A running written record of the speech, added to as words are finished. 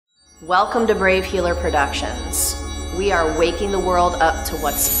Welcome to Brave Healer Productions. We are waking the world up to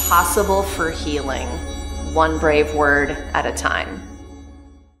what's possible for healing, one brave word at a time.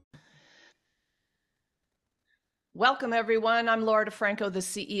 Welcome, everyone. I'm Laura DeFranco, the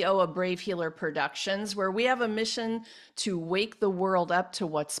CEO of Brave Healer Productions, where we have a mission to wake the world up to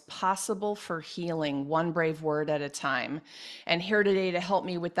what's possible for healing, one brave word at a time. And here today to help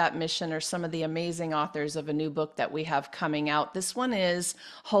me with that mission are some of the amazing authors of a new book that we have coming out. This one is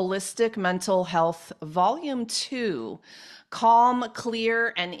Holistic Mental Health, Volume 2. Calm,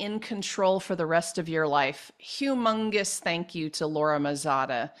 clear, and in control for the rest of your life. Humongous thank you to Laura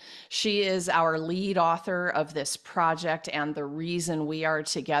Mazzata. She is our lead author of this project and the reason we are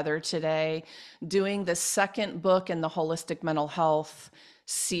together today doing the second book in the Holistic Mental Health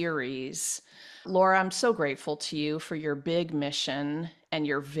series. Laura, I'm so grateful to you for your big mission and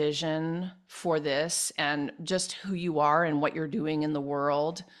your vision for this and just who you are and what you're doing in the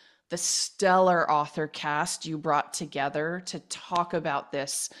world. The stellar author cast you brought together to talk about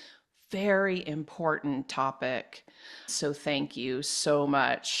this very important topic. So thank you so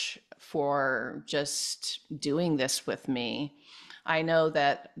much for just doing this with me. I know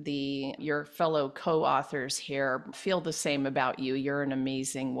that your fellow co-authors here feel the same about you. You're an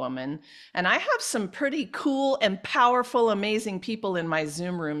amazing woman. And I have some pretty cool and powerful, amazing people in my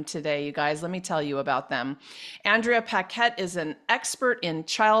Zoom room today, you guys. Let me tell you about them. Andrea Paquette is an expert in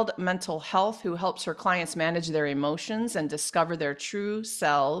child mental health who helps her clients manage their emotions and discover their true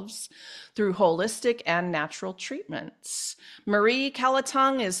selves through holistic and natural treatments. Marie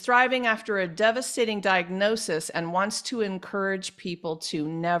Calatung is thriving after a devastating diagnosis and wants to encourage people to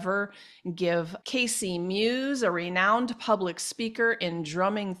never give. Casey Muse, a renowned public speaker in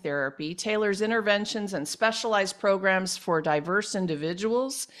drumming therapy, tailors interventions and specialized programs for diverse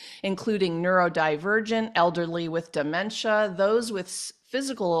individuals, including neurodivergent, elderly with dementia, those with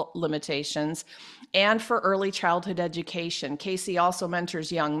physical limitations, and for early childhood education. Casey also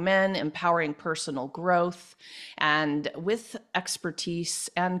mentors young men, empowering personal growth. And with expertise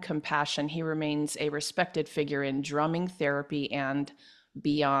and compassion, he remains a respected figure in drumming therapy and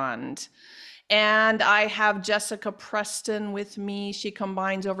beyond. And I have Jessica Preston with me. She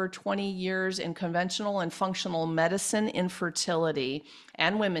combines over 20 years in conventional and functional medicine, infertility,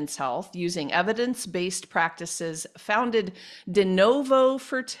 and women's health using evidence-based practices, founded De Novo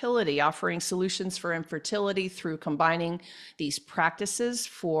Fertility, offering solutions for infertility through combining these practices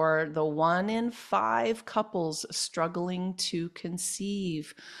for the 1 in 5 couples struggling to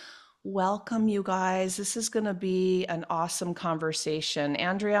conceive. Welcome, you guys. This is going to be an awesome conversation.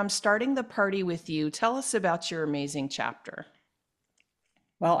 Andrea, I'm starting the party with you. Tell us about your amazing chapter.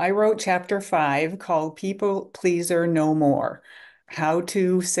 Well, I wrote chapter 5 called People Pleaser No More: How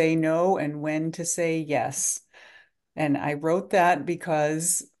to Say No and When to Say Yes. And I wrote that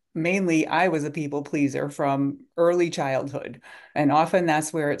because mainly I was a people pleaser from early childhood. And often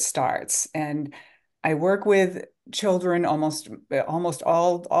that's where it starts. And I work with children almost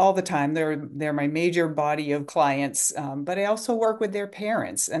all the time. They're my major body of clients. But I also work with their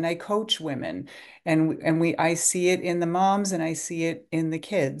parents and I coach women. And I see it in the moms and I see it in the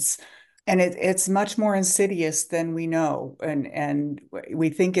kids. And it's much more insidious than we know. And we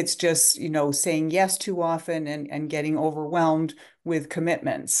think it's just, saying yes too often and getting overwhelmed with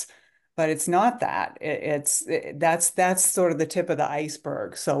commitments. But it's not that. That's sort of the tip of the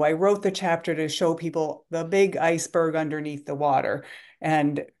iceberg. So I wrote the chapter to show people the big iceberg underneath the water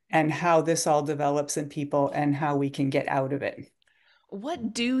and how this all develops in people and how we can get out of it.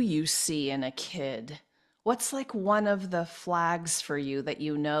 What do you see in a kid? What's like one of the flags for you that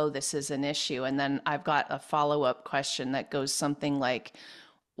you know this is an issue? And then I've got a follow-up question that goes something like,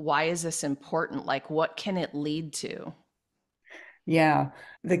 why is this important? Like, what can it lead to? Yeah,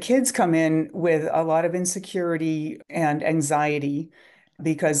 the kids come in with a lot of insecurity and anxiety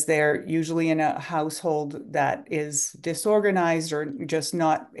because they're usually in a household that is disorganized or just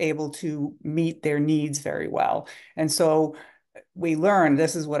not able to meet their needs very well. And so we learn,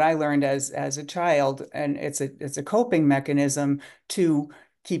 this is what I learned as a child, and it's a coping mechanism to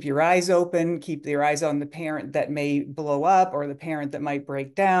keep your eyes open, keep your eyes on the parent that may blow up or the parent that might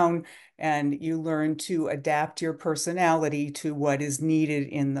break down, and you learn to adapt your personality to what is needed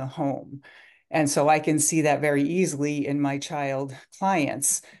in the home. And so I can see that very easily in my child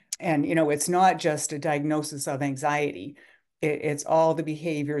clients. And it's not just a diagnosis of anxiety. It's all the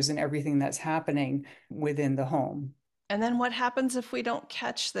behaviors and everything that's happening within the home. And then what happens if we don't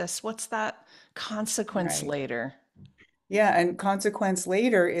catch this? What's that consequence Right. later? Yeah, and consequence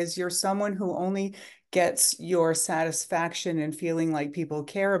later is you're someone who only gets your satisfaction and feeling like people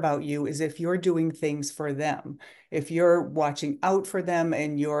care about you is if you're doing things for them. If you're watching out for them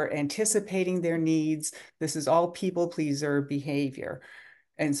and you're anticipating their needs, this is all people pleaser behavior.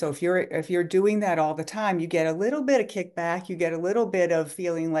 And so if you're doing that all the time, you get a little bit of kickback, you get a little bit of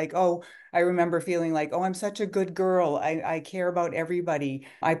feeling like, oh, I remember feeling like, oh, I'm such a good girl. I care about everybody.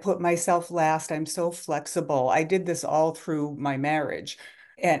 I put myself last. I'm so flexible. I did this all through my marriage.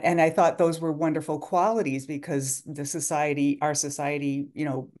 And I thought those were wonderful qualities because our society,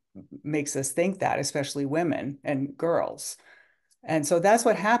 makes us think that, especially women and girls. And so that's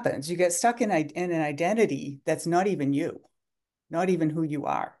what happens. You get stuck in an identity that's not even you, not even who you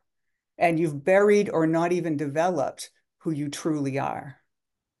are. And you've buried or not even developed who you truly are.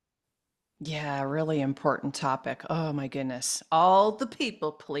 Yeah, really important topic. Oh my goodness. All the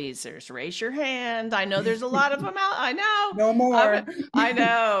people pleasers, raise your hand. I know there's a lot of them out. I know. No I'm, more. I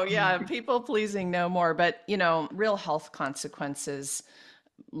know. Yeah, people pleasing no more. But, real health consequences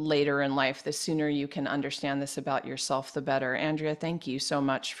later in life. The sooner you can understand this about yourself, the better. Andrea, thank you so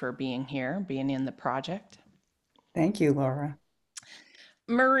much for being here, being in the project. Thank you, Laura.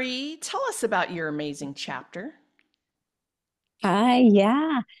 Marie, tell us about your amazing chapter. Hi,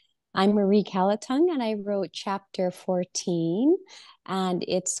 yeah. I'm Marie Calatung and I wrote chapter 14 and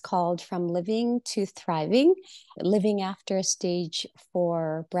it's called From Living to Thriving, Living After a Stage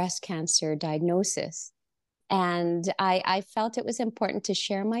 4 Breast Cancer Diagnosis. And I felt it was important to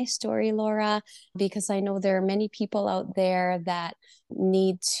share my story, Laura, because I know there are many people out there that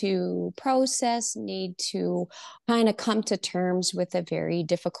need to process, need to kind of come to terms with a very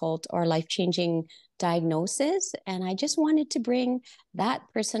difficult or life-changing diagnosis. And I just wanted to bring that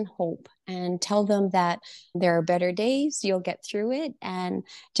person hope and tell them that there are better days, you'll get through it, and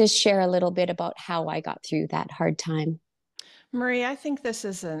just share a little bit about how I got through that hard time. Marie, I think this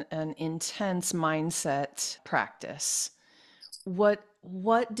is an intense mindset practice.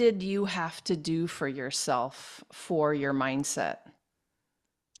 What did you have to do for yourself for your mindset?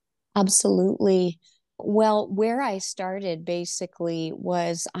 Absolutely. Well, where I started basically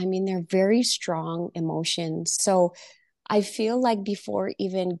was, I mean, they're very strong emotions. So I feel like before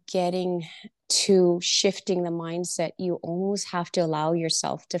even getting to shifting the mindset, you almost have to allow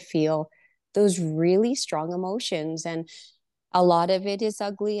yourself to feel those really strong emotions. And a lot of it is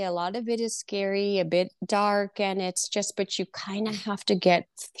ugly, a lot of it is scary, a bit dark, and it's just, but you kind of have to get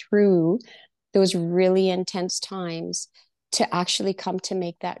through those really intense times to actually come to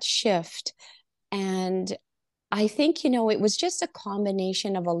make that shift. And I think, it was just a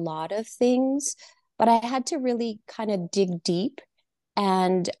combination of a lot of things, but I had to really kind of dig deep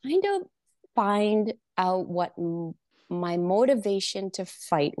and kind of find out what my motivation to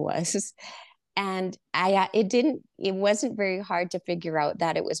fight was. And it wasn't very hard to figure out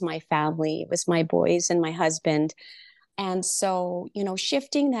that it was my family, it was my boys and my husband. And so,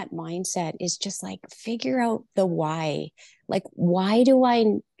 shifting that mindset is just like figure out the why. Like, why do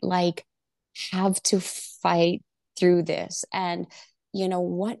I like have to fight through this? And,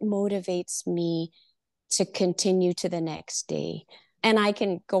 what motivates me to continue to the next day? And I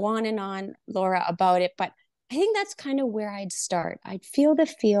can go on, Laura, about it, but I think that's kind of where I'd start. I'd feel the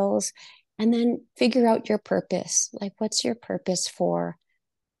feels and then figure out your purpose. Like, what's your purpose for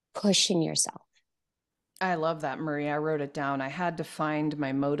pushing yourself? I love that, Marie. I wrote it down. I had to find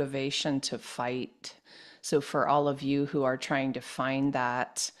my motivation to fight. So for all of you who are trying to find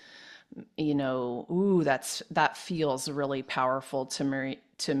that, that feels really powerful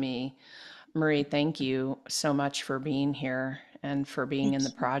to me. Marie, thank you so much for being here and for being Thank in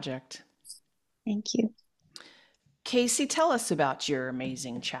the you. project. Thank you. Casey, tell us about your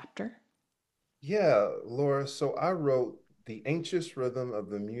amazing chapter. Yeah, Laura. So I wrote The Anxious Rhythm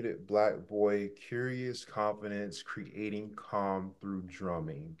of the Muted Black Boy, Curious Confidence, Creating Calm Through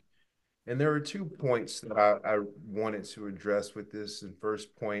Drumming. And there are 2 points that I wanted to address with this. And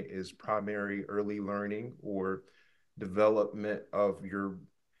first point is primary early learning or development of your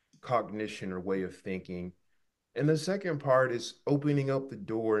cognition or way of thinking. And the second part is opening up the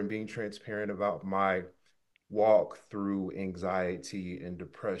door and being transparent about my walk through anxiety and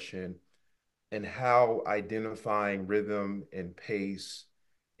depression and how identifying rhythm and pace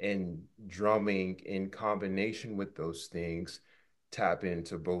and drumming in combination with those things tap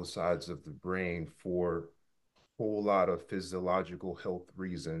into both sides of the brain for a whole lot of physiological health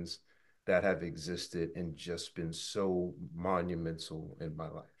reasons that have existed and just been so monumental in my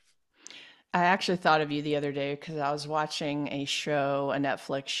life. I actually thought of you the other day because I was watching a show, a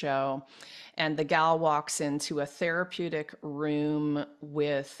Netflix show, and the gal walks into a therapeutic room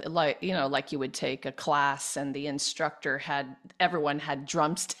with, like, like you would take a class, and the instructor had, everyone had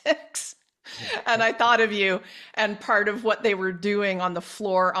drumsticks. And I thought of you, and part of what they were doing on the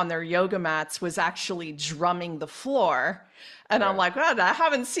floor on their yoga mats was actually drumming the floor. And I'm Right. like, God, I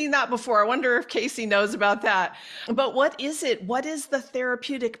haven't seen that before. I wonder if Casey knows about that. But what is it? What is the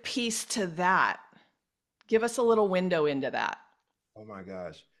therapeutic piece to that? Give us a little window into that. Oh my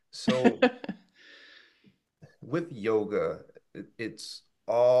gosh. So with yoga, it's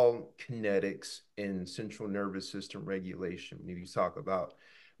all kinetics and central nervous system regulation. When you talk about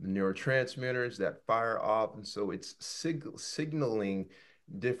neurotransmitters that fire off, and so it's signaling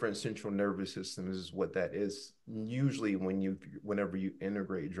different central nervous systems is what that is. Usually, whenever you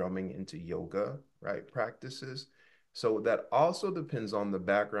integrate drumming into yoga, right, practices. So that also depends on the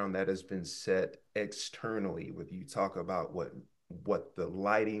background that has been set externally. With you talk about what the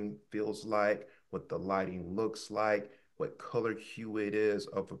lighting feels like, what the lighting looks like, what color hue it is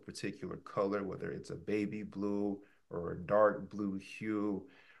of a particular color, whether it's a baby blue or a dark blue hue,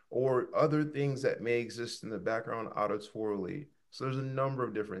 or other things that may exist in the background auditorily. So there's a number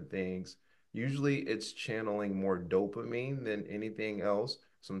of different things. Usually it's channeling more dopamine than anything else.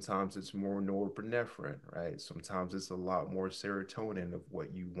 Sometimes it's more norepinephrine, right? Sometimes it's a lot more serotonin of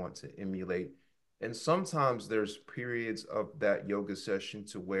what you want to emulate. And sometimes there's periods of that yoga session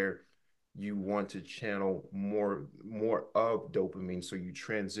to where you want to channel more of dopamine, so you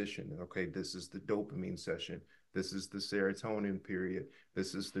transition. Okay, this is the dopamine session, this is the serotonin period,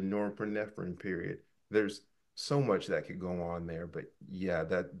 this is the norepinephrine period. There's so much that could go on there, but yeah,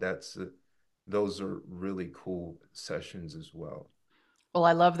 those are really cool sessions as well. Well,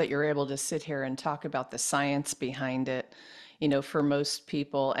 I love that you're able to sit here and talk about the science behind it. For most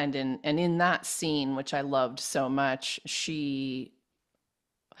people, and in that scene, which I loved so much, she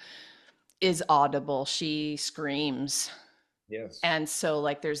is audible. She screams. Yes. And so,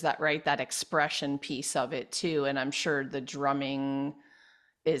 like, there's that, right, that expression piece of it too. And I'm sure the drumming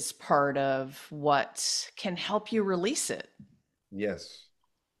is part of what can help you release it. Yes.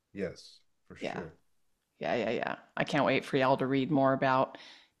 Yes, for Yeah. sure. Yeah. Yeah. Yeah. I can't wait for y'all to read more about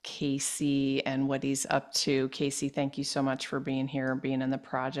Casey and what he's up to. Casey, thank you so much for being here, being in the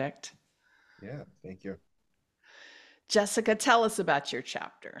project. Yeah, thank you. Jessica, tell us about your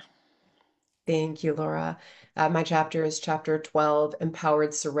chapter. Thank you, Laura. My chapter is chapter 12,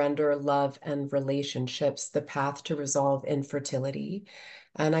 Empowered Surrender, Love, and Relationships, the Path to Resolve Infertility.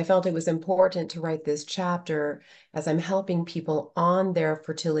 And I felt it was important to write this chapter as I'm helping people on their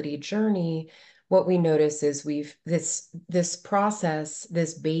fertility journey. What we notice is this process,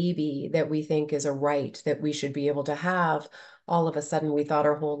 this baby that we think is a right that we should be able to have. All of a sudden, we thought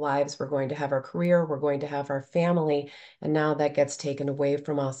our whole lives we're going to have our career, we're going to have our family, and now that gets taken away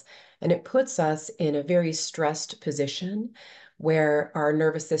from us. And it puts us in a very stressed position where our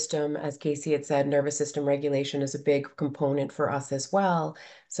nervous system, as Casey had said, nervous system regulation is a big component for us as well.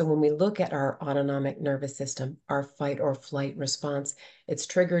 So when we look at our autonomic nervous system, our fight or flight response, it's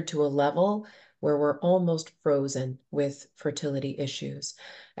triggered to a level where we're almost frozen with fertility issues.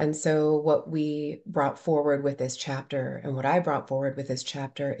 And so what we brought forward with this chapter, and what I brought forward with this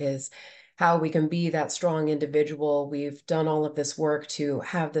chapter, is how we can be that strong individual. We've done all of this work to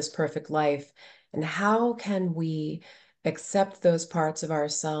have this perfect life. And how can we accept those parts of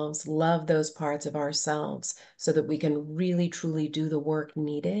ourselves, love those parts of ourselves, so that we can really, truly do the work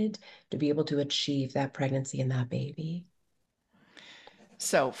needed to be able to achieve that pregnancy and that baby?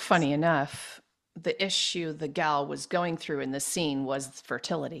 So, funny enough, the issue the gal was going through in the scene was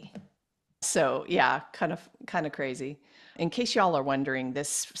fertility. So, yeah, kind of crazy. In case y'all are wondering,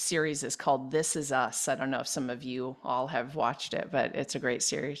 this series is called This Is Us. I don't know if some of you all have watched it, but it's a great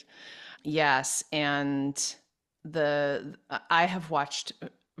series. Yes, and the I have watched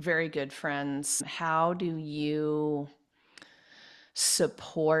Very Good Friends. How do you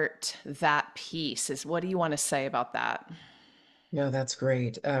support that piece? Is what do you want to say about that? No, that's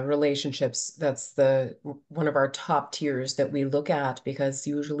great. Relationships, that's the one of our top tiers that we look at because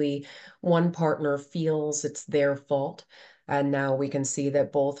usually one partner feels it's their fault. And now we can see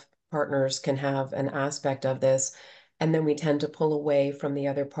that both partners can have an aspect of this. And then we tend to pull away from the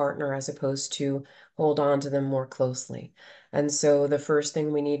other partner as opposed to hold on to them more closely. And so the first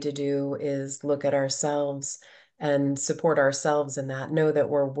thing we need to do is look at ourselves and support ourselves in that. Know that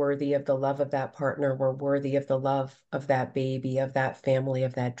we're worthy of the love of that partner. We're worthy of the love of that baby, of that family,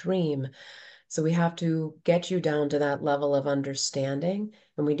 of that dream. So we have to get you down to that level of understanding.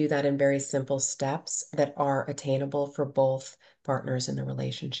 And we do that in very simple steps that are attainable for both partners in the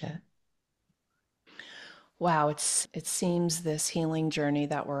relationship. Wow, it seems this healing journey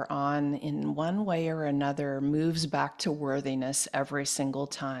that we're on in one way or another moves back to worthiness every single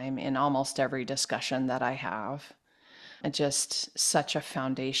time in almost every discussion that I have. Just such a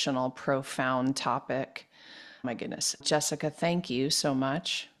foundational, profound topic. My goodness. Jessica, thank you so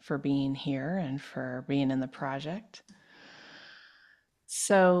much for being here and for being in the project.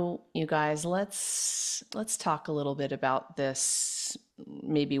 So, you guys, let's talk a little bit about this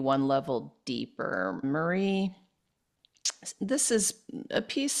maybe one level deeper. Marie, this is a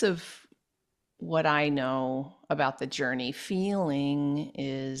piece of what I know about the journey. Feeling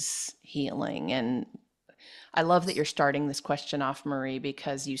is healing. And I love that you're starting this question off, Marie,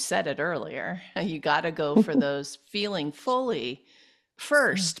 because you said it earlier. You got to go for those feeling fully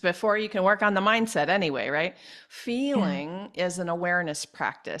first before you can work on the mindset anyway, right? Yeah. Feeling is an awareness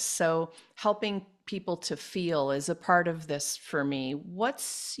practice. So helping people to feel is a part of this for me.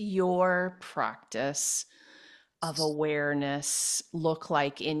 What's your practice of awareness look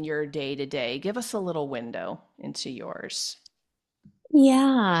like in your day to day? Give us a little window into yours.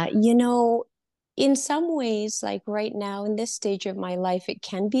 Yeah, in some ways, like right now in this stage of my life, it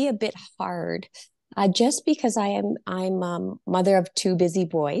can be a bit hard, just because I'm mother of two busy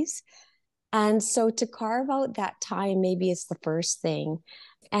boys, and so to carve out that time maybe is the first thing,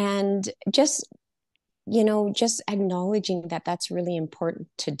 and just acknowledging that that's really important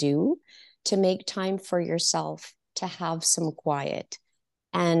to do, to make time for yourself, to have some quiet,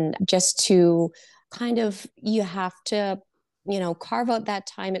 and just to kind of you have to carve out that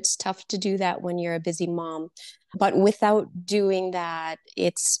time. It's tough to do that when you're a busy mom, but without doing that,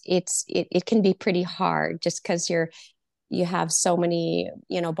 it can be pretty hard just because you have so many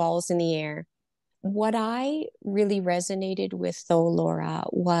balls in the air. What I really resonated with, though, Laura,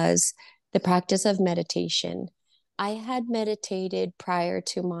 was the practice of meditation. I had meditated prior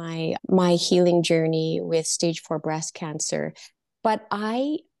to my healing journey with stage 4 breast cancer, but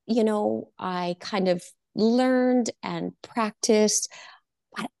I kind of learned and practiced.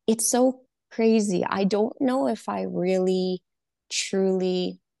 It's so crazy. I don't know if I really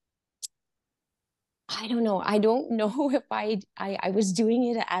truly I don't know. I don't know if I was doing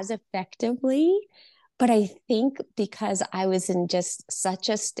it as effectively, but I think because I was in just such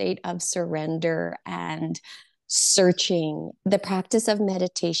a state of surrender and searching, the practice of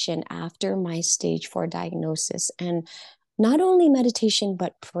meditation after my stage 4 diagnosis, and not only meditation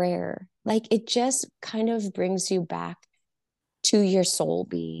but prayer, like it just kind of brings you back to your soul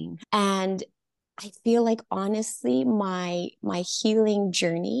being. And I feel like honestly, my healing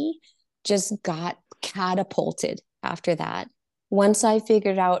journey just got catapulted after that. Once I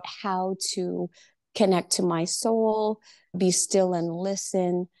figured out how to connect to my soul, be still and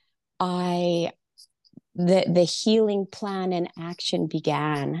listen, I the healing plan and action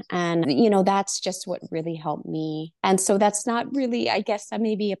began. And that's just what really helped me. And so that's not really, I guess,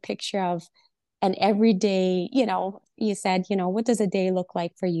 maybe a picture of an everyday, you said, what does a day look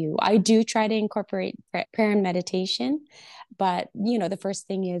like for you? I do try to incorporate prayer and meditation, but the first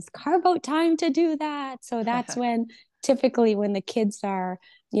thing is carve out time to do that. So that's when typically when the kids are,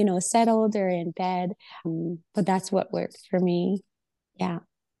 settled or in bed. But that's what works for me. Yeah.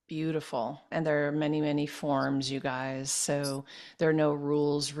 Beautiful. And there are many, many forms, you guys. So there are no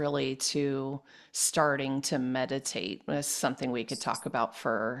rules really to starting to meditate. That's something we could talk about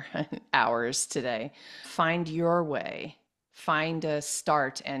for hours today. Find your way. Find a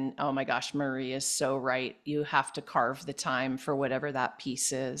start. And oh my gosh, Marie is so right. You have to carve the time for whatever that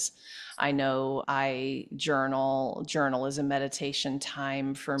piece is. I know I journal. Journal is a meditation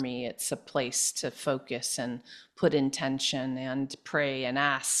time for me. It's a place to focus and put intention and pray and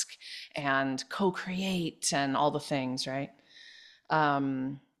ask and co-create and all the things, right?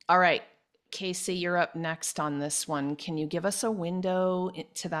 All right, Casey, you're up next on this one. Can you give us a window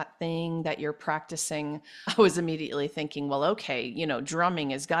to that thing that you're practicing? I was immediately thinking, well, okay,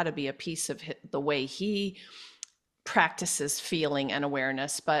 drumming has got to be a piece of the way he practices feeling and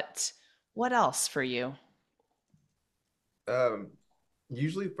awareness, but what else for you? Um,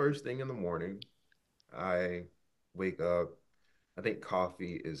 Usually first thing in the morning, I wake up. I think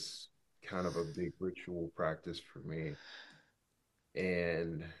coffee is kind of a big ritual practice for me.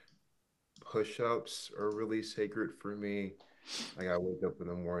 And push-ups are really sacred for me. Like I wake up in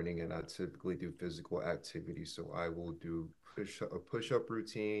the morning and I typically do physical activity. So I will do a push-up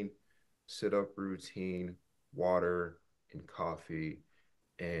routine, sit-up routine, water, and coffee,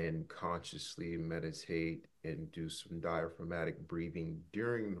 and consciously meditate and do some diaphragmatic breathing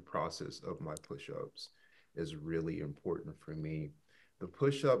during the process of my push-ups is really important for me. The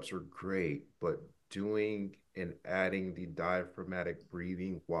push-ups are great, but doing and adding the diaphragmatic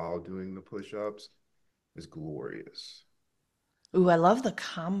breathing while doing the push-ups is glorious. Ooh, I love the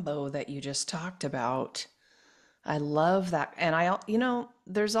combo that you just talked about. I love that. And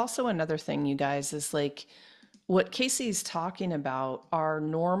there's also another thing, you guys, is like what Casey's talking about are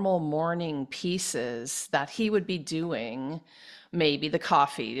normal morning pieces that he would be doing. Maybe the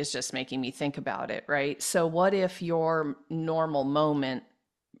coffee is just making me think about it, right? So, what if your normal moment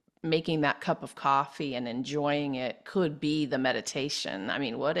making that cup of coffee and enjoying it could be the meditation? I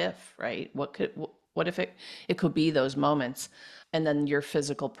mean, what if, right? What if it could be those moments? And then your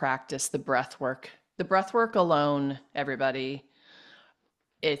physical practice, the breath work. The breath work alone, everybody,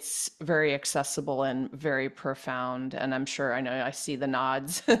 it's very accessible and very profound. And I'm sure I know I see the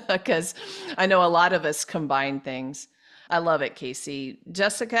nods because I know a lot of us combine things. I love it, Casey.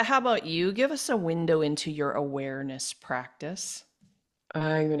 Jessica, how about you? Give us a window into your awareness practice.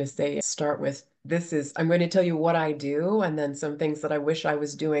 I'm going to say start with I'm going to tell you what I do and then some things that I wish I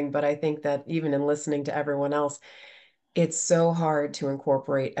was doing. But I think that even in listening to everyone else, it's so hard to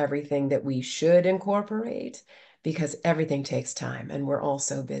incorporate everything that we should incorporate because everything takes time and we're all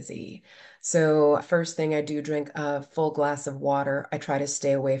so busy. So, first thing I do, drink a full glass of water. I try to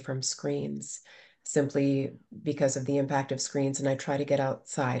stay away from screens simply because of the impact of screens, and I try to get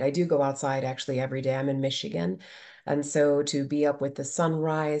outside. I do go outside actually every day. I'm in Michigan. And so to be up with the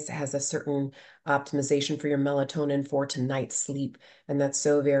sunrise has a certain optimization for your melatonin for tonight's sleep. And that's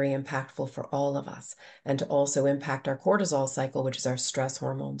so very impactful for all of us and to also impact our cortisol cycle, which is our stress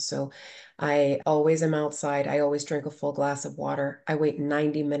hormone. So I always am outside. I always drink a full glass of water. I wait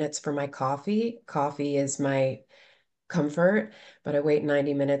 90 minutes for my coffee. Coffee is my comfort, but I wait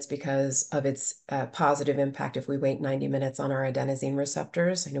 90 minutes because of its positive impact if we wait 90 minutes on our adenosine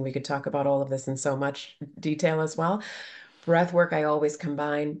receptors. I know we could talk about all of this in so much detail as well. Breath work, I always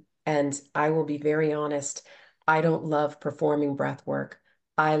combine. And I will be very honest, I don't love performing breath work.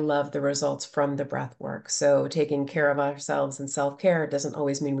 I love the results from the breath work. So taking care of ourselves and self-care doesn't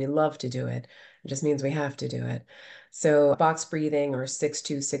always mean we love to do it. It just means we have to do it. So box breathing or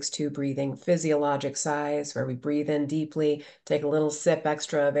 6-2-6-2 breathing, physiologic size, where we breathe in deeply, take a little sip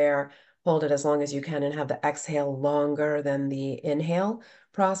extra of air, hold it as long as you can, and have the exhale longer than the inhale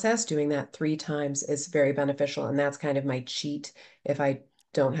process. Doing that 3 times is very beneficial. And that's kind of my cheat if I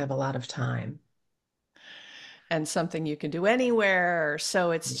don't have a lot of time. And something you can do anywhere.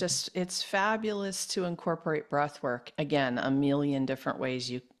 So it's fabulous to incorporate breath work. Again, a million different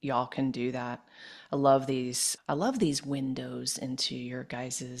ways y'all can do that. I love these windows into your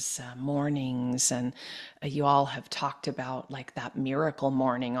guys's mornings, and you all have talked about like that miracle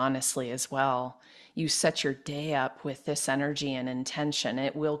morning, honestly, as well. You set your day up with this energy and intention.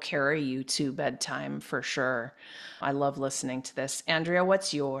 It will carry you to bedtime for sure. I love listening to this. Andrea,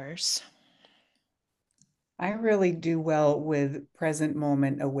 what's yours? I really do well with present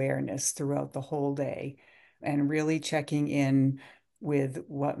moment awareness throughout the whole day and really checking in with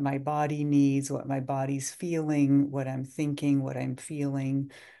what my body needs, what my body's feeling, what I'm thinking, what I'm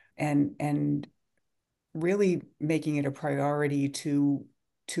feeling, and really making it a priority to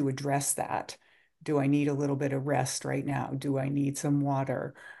address that. Do I need a little bit of rest right now? Do I need some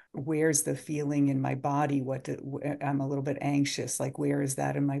water? Where's the feeling in my body? I'm a little bit anxious. Like, where is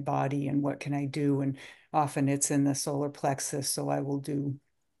that in my body and what can I do? And often it's in the solar plexus. So I will do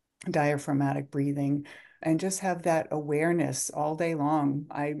diaphragmatic breathing and just have that awareness all day long.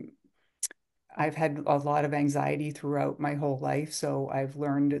 I've had a lot of anxiety throughout my whole life, so I've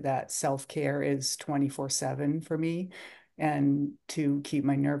learned that self-care is 24/7 for me and to keep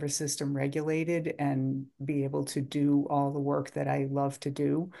my nervous system regulated and be able to do all the work that I love to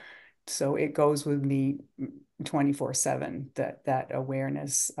do. So it goes with me 24/7, that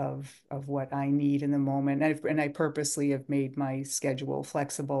awareness of what I need in the moment. And I purposely have made my schedule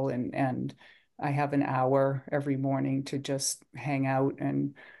flexible and I have an hour every morning to just hang out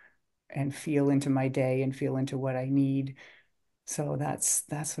and feel into my day and feel into what I need. So that's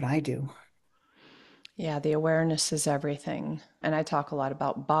what I do. Yeah, the awareness is everything. And I talk a lot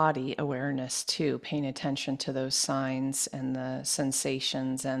about body awareness too, paying attention to those signs and the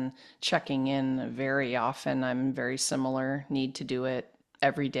sensations and checking in very often. I'm very similar, need to do it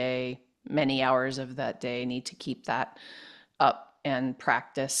every day, many hours of that day, need to keep that up and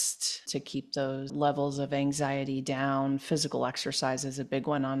practiced to keep those levels of anxiety down. Physical exercise is a big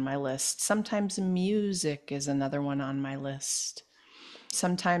one on my list. Sometimes music is another one on my list.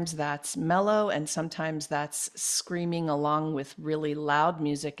 Sometimes that's mellow, and sometimes that's screaming along with really loud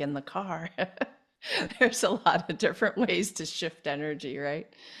music in the car. There's a lot of different ways to shift energy, right?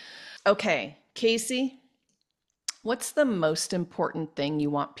 Okay, Casey, what's the most important thing you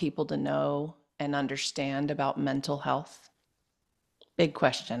want people to know and understand about mental health? Big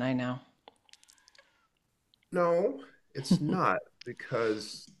question, I know. No, it's not,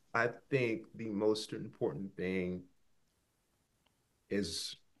 because I think the most important thing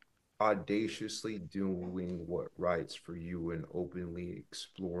is audaciously doing what writes for you and openly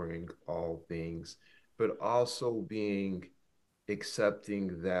exploring all things, but also being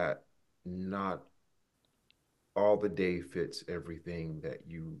accepting that not all the day fits everything that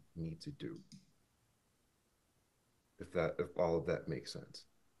you need to do. If all of that makes sense.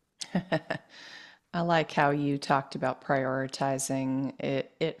 I like how you talked about prioritizing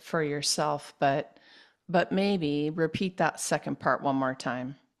it for yourself, but maybe repeat that second part one more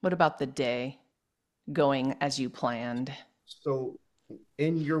time. What about the day going as you planned? So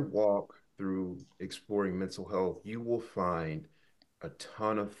in your walk through exploring mental health, you will find a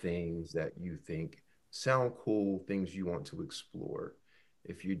ton of things that you think sound cool, things you want to explore.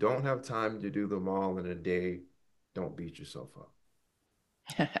 If you don't have time to do them all in a day, don't beat yourself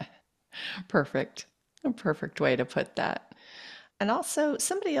up. Perfect. A perfect way to put that. And also,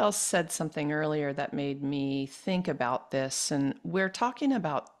 somebody else said something earlier that made me think about this. And we're talking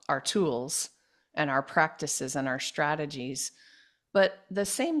about our tools and our practices and our strategies. But the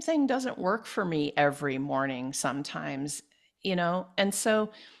same thing doesn't work for me every morning sometimes, you know? And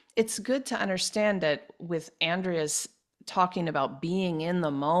so it's good to understand that with Andrea's talking about being in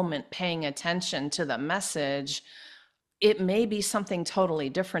the moment, paying attention to the message, it may be something totally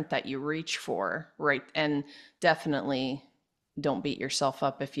different that you reach for, right? And definitely don't beat yourself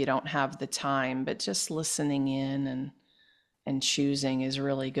up if you don't have the time, but just listening in and choosing is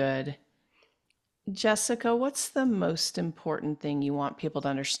really good. Jessica, what's the most important thing you want people to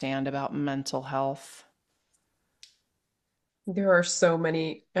understand about mental health? There are so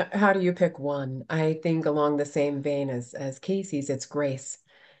many. How do you pick one? I think along the same vein as Casey's, it's grace.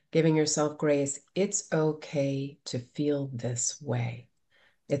 Giving yourself grace. It's okay to feel this way.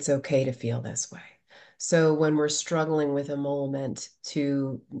 It's okay to feel this way. So when we're struggling with a moment,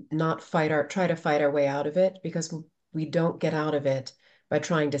 to not try to fight our way out of it, because we don't get out of it by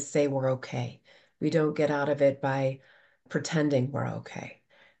trying to say we're okay. We don't get out of it by pretending we're okay.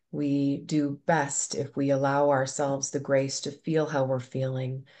 We do best if we allow ourselves the grace to feel how we're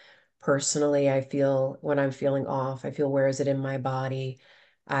feeling. Personally, I feel when I'm feeling off, I feel where is it in my body?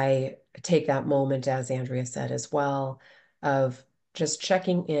 I take that moment, as Andrea said as well, of just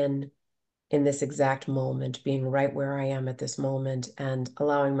checking in this exact moment, being right where I am at this moment, and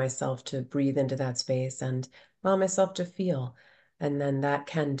allowing myself to breathe into that space and allow myself to feel. And then that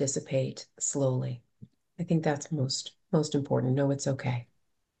can dissipate slowly. I think that's most important. No, it's okay.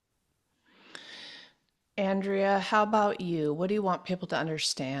 Andrea, how about you? What do you want people to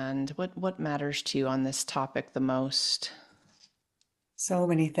understand? What matters to you on this topic the most? So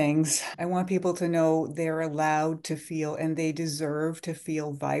many things. I want people to know they're allowed to feel and they deserve to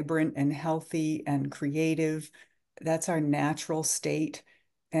feel vibrant and healthy and creative. That's our natural state,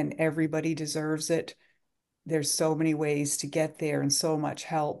 and everybody deserves it. There's so many ways to get there and so much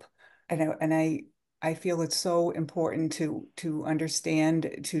help. And I feel it's so important to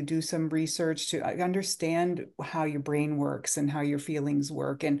understand, to do some research, to understand how your brain works and how your feelings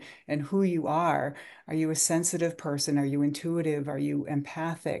work and who you are. Are you a sensitive person? Are you intuitive? Are you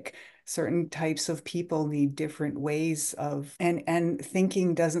empathic? Certain types of people need different ways of, and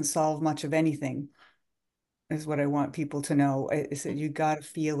thinking doesn't solve much of anything, is what I want people to know. Is that you got to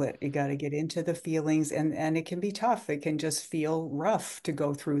feel it. You got to get into the feelings, and it can be tough. It can just feel rough to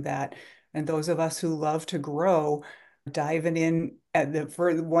go through that. And those of us who love to grow, diving in at the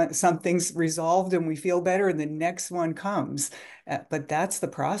for one something's resolved and we feel better, and the next one comes. But that's the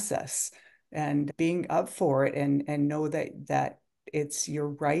process, and being up for it, and know that it's your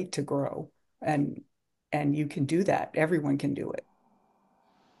right to grow, and you can do that. Everyone can do it.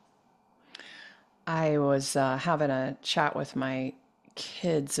 I was having a chat with my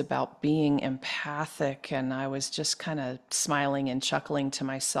kids about being empathic, and I was just kind of smiling and chuckling to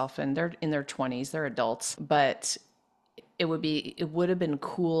myself. And they're in their 20s, they're adults, but it would have been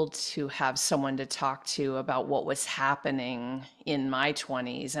cool to have someone to talk to about what was happening in my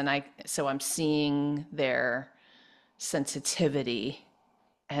 20s. And I'm seeing their sensitivity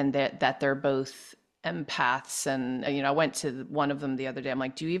and that they're both empaths. And I went to one of them the other day. I'm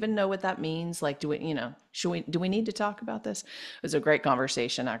like, do you even know what that means? Like, do we, do we need to talk about this? It was a great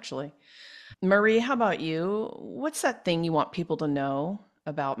conversation, actually. Marie, how about you? What's that thing you want people to know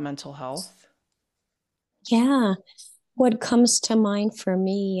about mental health? Yeah. What comes to mind for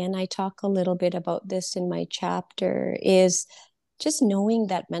me, and I talk a little bit about this in my chapter, is just knowing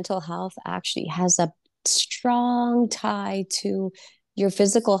that mental health actually has a strong tie to your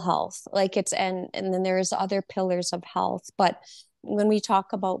physical health. Like it's and then there's other pillars of health, but when we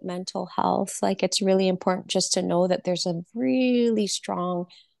talk about mental health, like it's really important just to know that there's a really strong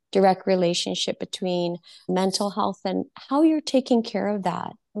direct relationship between mental health and how you're taking care of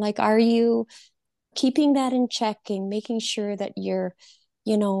that. Like, are you keeping that in check and making sure that you're,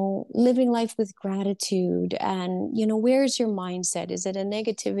 living life with gratitude? And, where's your mindset? Is it a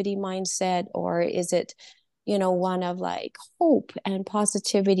negativity mindset, or is it, one of like hope and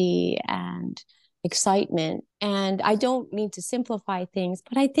positivity and excitement? And I don't mean to simplify things,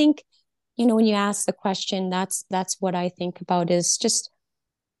 but I think, when you ask the question, that's what I think about, is just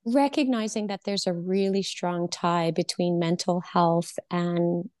recognizing that there's a really strong tie between mental health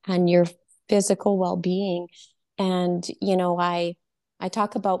and your physical well-being. And I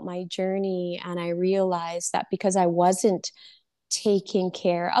talk about my journey, and I realized that because I wasn't taking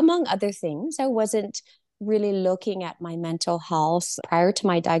care, among other things, I wasn't really looking at my mental health prior to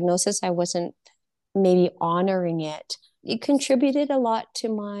my diagnosis. I wasn't maybe honoring it. It contributed a lot to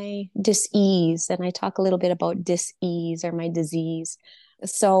my dis-ease. And I talk a little bit about dis-ease, or my disease.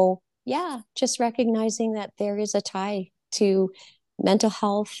 So, yeah, just recognizing that there is a tie to mental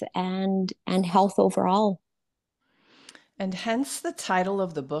health and health overall. And hence the title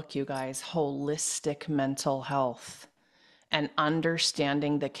of the book, you guys, Holistic Mental Health and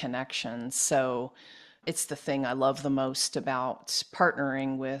Understanding the Connections. So it's the thing I love the most about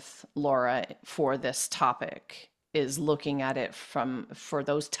partnering with Laura for this topic, is looking at it for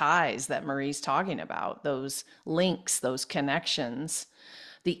those ties that Marie's talking about, those links, those connections,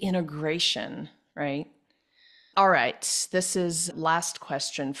 the integration, right? All right, this is last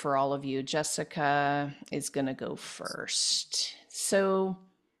question for all of you. Jessica is going to go first. So,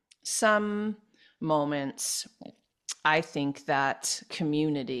 some moments I think that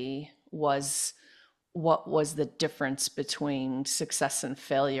community was what was the difference between success and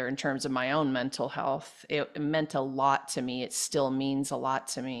failure in terms of my own mental health. It meant a lot to me. It still means a lot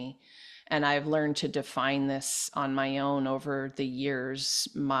to me. And I've learned to define this on my own over the years.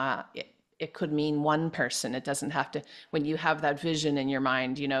 It could mean one person. It doesn't have to, when you have that vision in your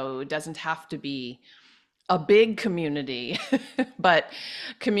mind, it doesn't have to be a big community, but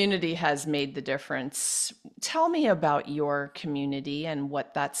community has made the difference. Tell me about your community and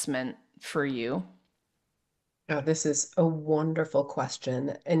what that's meant for you. Oh, this is a wonderful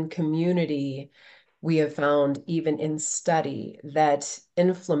question. In community, we have found, even in study, that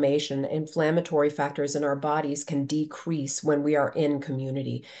inflammatory factors in our bodies can decrease when we are in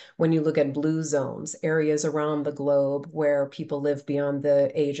community. When you look at blue zones, areas around the globe where people live beyond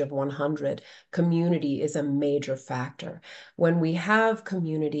the age of 100, community is a major factor. When we have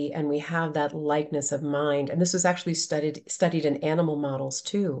community and we have that likeness of mind, and this was actually studied in animal models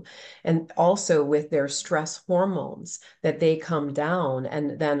too, and also with their stress hormones, that they come down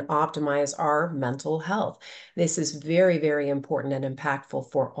and then optimize our mental health. This is very, very important and impactful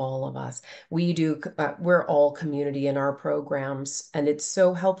for all of us. We're all community in our programs, and it's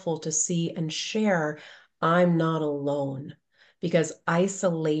so helpful to see and share. I'm not alone, because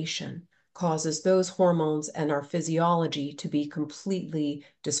isolation causes those hormones and our physiology to be completely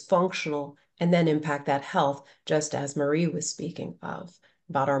dysfunctional and then impact that health, just as Marie was speaking of,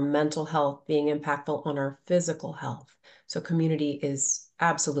 about our mental health being impactful on our physical health. So community is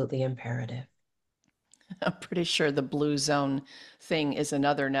absolutely imperative. I'm pretty sure the Blue Zone thing is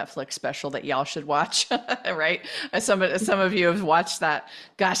another Netflix special that y'all should watch, right? Some of you have watched that.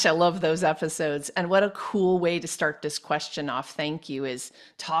 Gosh, I love those episodes. And what a cool way to start this question off. Thank you. Is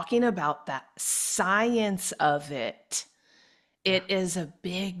talking about that science of it. Yeah, It is a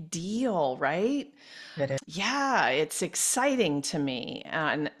big deal, right? it is. Yeah, it's exciting to me.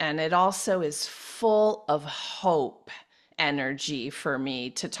 And it also is full of hope energy for me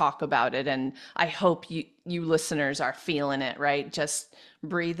to talk about it. And I hope you listeners are feeling it, right? Just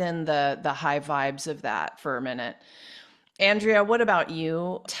breathe in the high vibes of that for a minute. Andrea, what about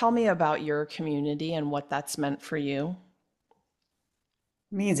you? Tell me about your community and what that's meant for you.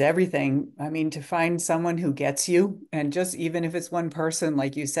 Means everything. I mean, to find someone who gets you, and just even if it's one person,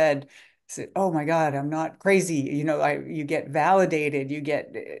 like you said, say, "Oh my God, I'm not crazy." You get validated.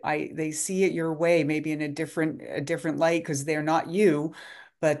 They see it your way, maybe in a different light because they're not you,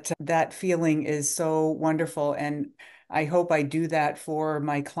 but that feeling is so wonderful. And I hope I do that for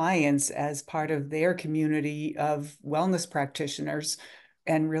my clients as part of their community of wellness practitioners,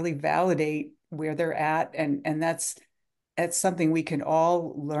 and really validate where they're at, and that's something we can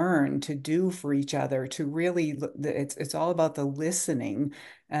all learn to do for each other, to really it's all about the listening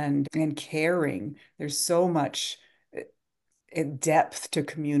and caring. There's so much depth to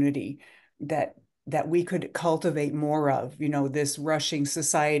community that that we could cultivate more of, this rushing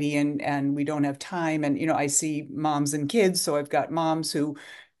society, and we don't have time. And, I see moms and kids. So I've got moms who,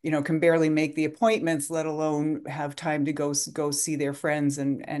 can barely make the appointments, let alone have time to go see their friends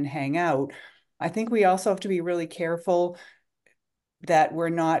and hang out. I think we also have to be really careful that we're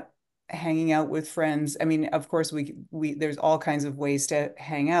not hanging out with friends. I mean, of course, we there's all kinds of ways to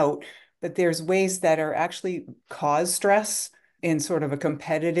hang out, but there's ways that are actually cause stress in sort of a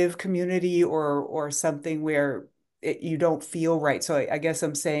competitive community, or something where you don't feel right. So I guess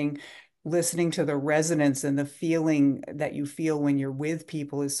I'm saying listening to the resonance and the feeling that you feel when you're with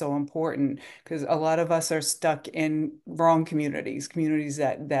people is so important, because a lot of us are stuck in wrong communities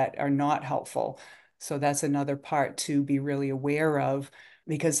that are not helpful. So that's another part to be really aware of,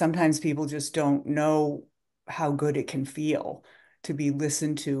 because sometimes people just don't know how good it can feel to be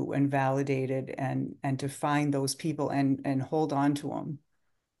listened to and validated, and to find those people and hold on to them.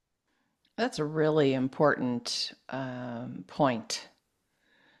 That's a really important point.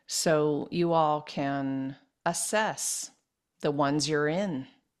 So you all can assess the ones you're in.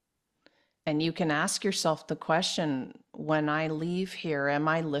 And you can ask yourself the question, when I leave here, am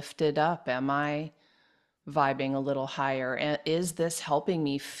I lifted up? Am I vibing a little higher? And is this helping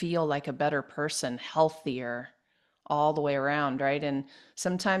me feel like a better person, healthier all the way around, right? And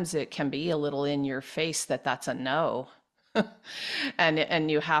sometimes it can be a little in your face that that's a no. And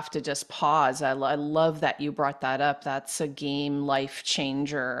you have to just pause. I love that you brought that up. That's a game life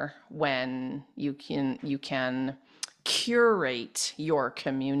changer when you can curate your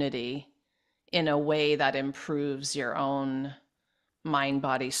community in a way that improves your own mind,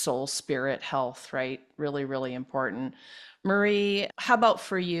 body, soul, spirit health, right? Really, really important. Marie, how about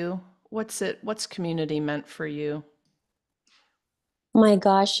for you? What's community meant for you? My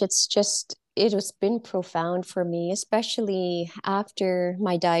gosh, it has been profound for me, especially after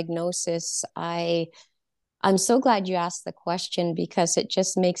my diagnosis. I'm so glad you asked the question because it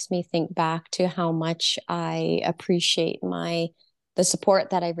just makes me think back to how much I appreciate the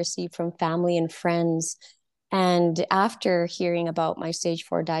support that I received from family and friends. And after hearing about my stage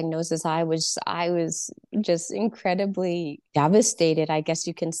 4 diagnosis, I was just incredibly devastated, I guess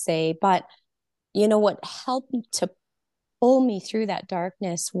you can say. But you know what helped to pull me through that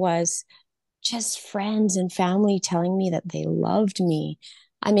darkness was just friends and family telling me that they loved me.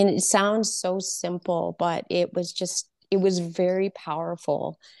 I mean, it sounds so simple, but it was very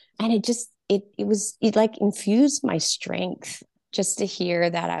powerful. And it like infused my strength just to hear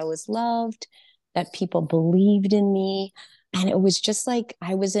that I was loved, that people believed in me. And it was just like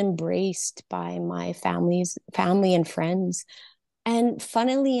I was embraced by my family and friends. And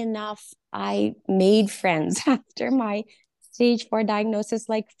funnily enough, I made friends after my stage 4 diagnosis,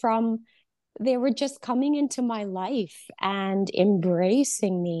 like from they were just coming into my life and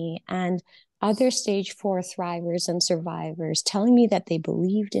embracing me, and other stage 4 thrivers and survivors telling me that they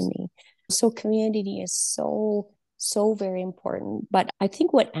believed in me. So community is so very important. But I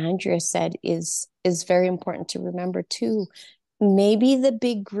think what Andrea said is very important to remember too. Maybe the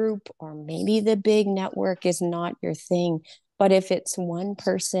big group or maybe the big network is not your thing, but if it's one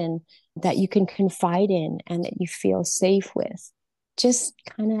person that you can confide in and that you feel safe with, just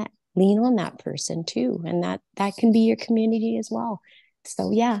kind of lean on that person too, and that can be your community as well.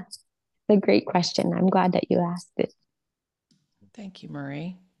 So yeah, it's a great question. I'm glad that you asked it. Thank you,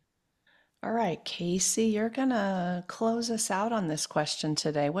 Marie. All right, Casey, you're gonna close us out on this question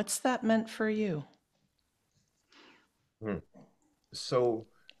today. What's that meant for you? Hmm. So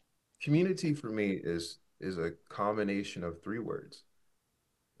community for me is a combination of three words.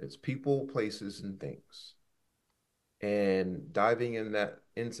 It's people, places, and things. And diving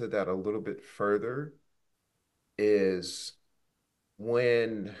into that a little bit further is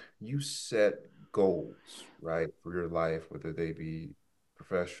when you set goals, right, for your life, whether they be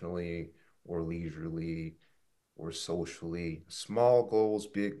professionally or leisurely or socially, small goals,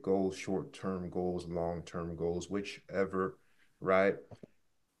 big goals, short-term goals, long-term goals, whichever, right?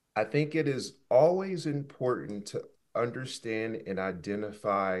 I think it is always important to understand and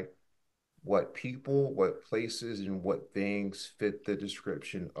identify what people, what places, and what things fit the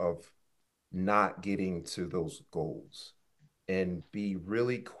description of not getting to those goals, and be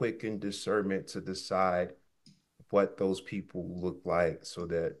really quick in discernment to decide what those people look like so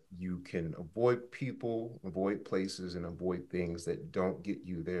that you can avoid people, avoid places, and avoid things that don't get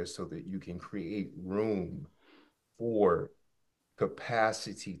you there so that you can create room for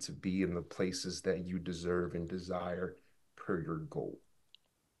capacity to be in the places that you deserve and desire per your goal.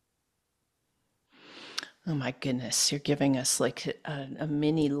 Oh my goodness, you're giving us like a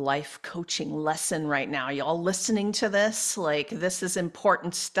mini life coaching lesson right now. Y'all listening to this? Like, this is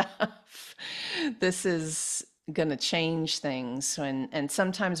important stuff. This is going to change things. And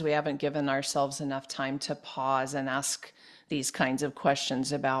sometimes we haven't given ourselves enough time to pause and ask these kinds of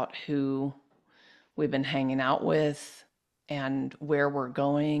questions about who we've been hanging out with and where we're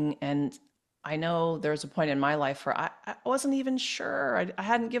going. And I know there's a point in my life where I wasn't even sure. I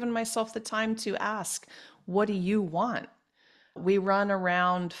hadn't given myself the time to ask, what do you want? We run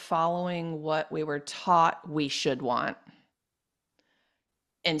around following what we were taught we should want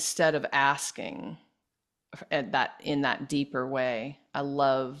instead of asking at that in that deeper way. I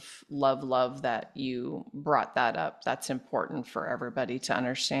love, love, love that you brought that up. That's important for everybody to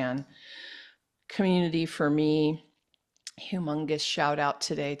understand. Community for me, humongous shout out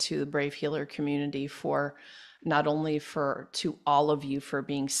today to the Brave Healer community for not only for to all of you for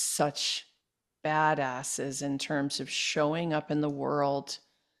being such badasses in terms of showing up in the world,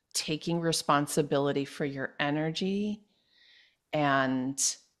 taking responsibility for your energy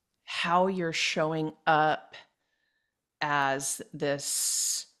and how you're showing up as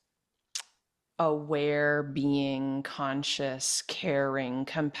this aware being, conscious, caring,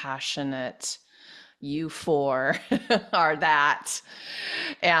 compassionate. You four are that.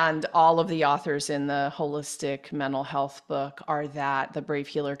 And all of the authors in the holistic mental health book are that. The Brave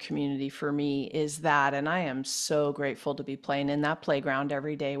Healer community for me is that. And I am so grateful to be playing in that playground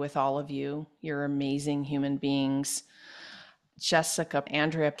every day with all of you. You're amazing human beings. Jessica,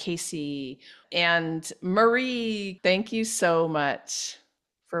 Andrea, Casey, and Marie, thank you so much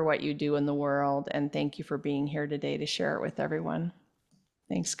for what you do in the world. And thank you for being here today to share it with everyone.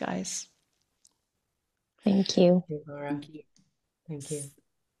 Thanks, guys. Thank you. Thank you, Laura. Thank you. Thank you.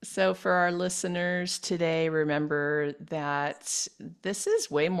 So, for our listeners today, remember that this is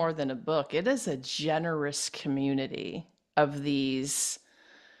way more than a book. It is a generous community of these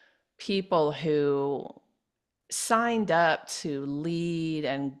people who signed up to lead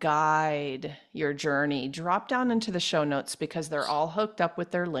and guide your journey. Drop down into the show notes because they're all hooked up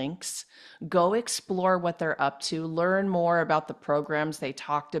with their links. Go explore what they're up to, learn more about the programs they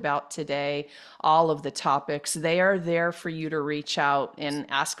talked about today, all of the topics. They are there for you to reach out and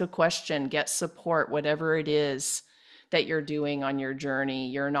ask a question, get support, whatever it is that you're doing on your journey.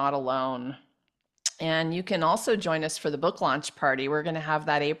 You're not alone. And you can also join us for the book launch party. We're going to have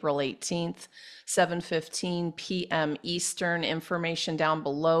that April 18th, 7:15 p.m. Eastern. Information down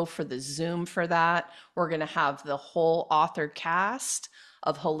below for the Zoom for that. We're going to have the whole author cast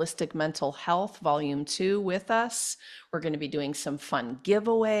of Holistic Mental Health Volume 2 with us. We're going to be doing some fun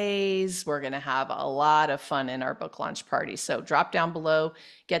giveaways. We're going to have a lot of fun in our book launch party. So drop down below,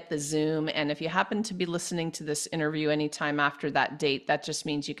 get the Zoom. And if you happen to be listening to this interview anytime after that date, that just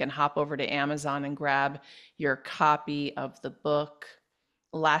means you can hop over to Amazon and grab your copy of the book.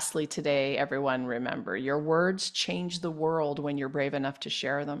 Lastly, today, everyone, remember, your words change the world when you're brave enough to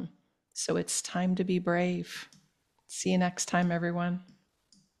share them. So it's time to be brave. See you next time, everyone.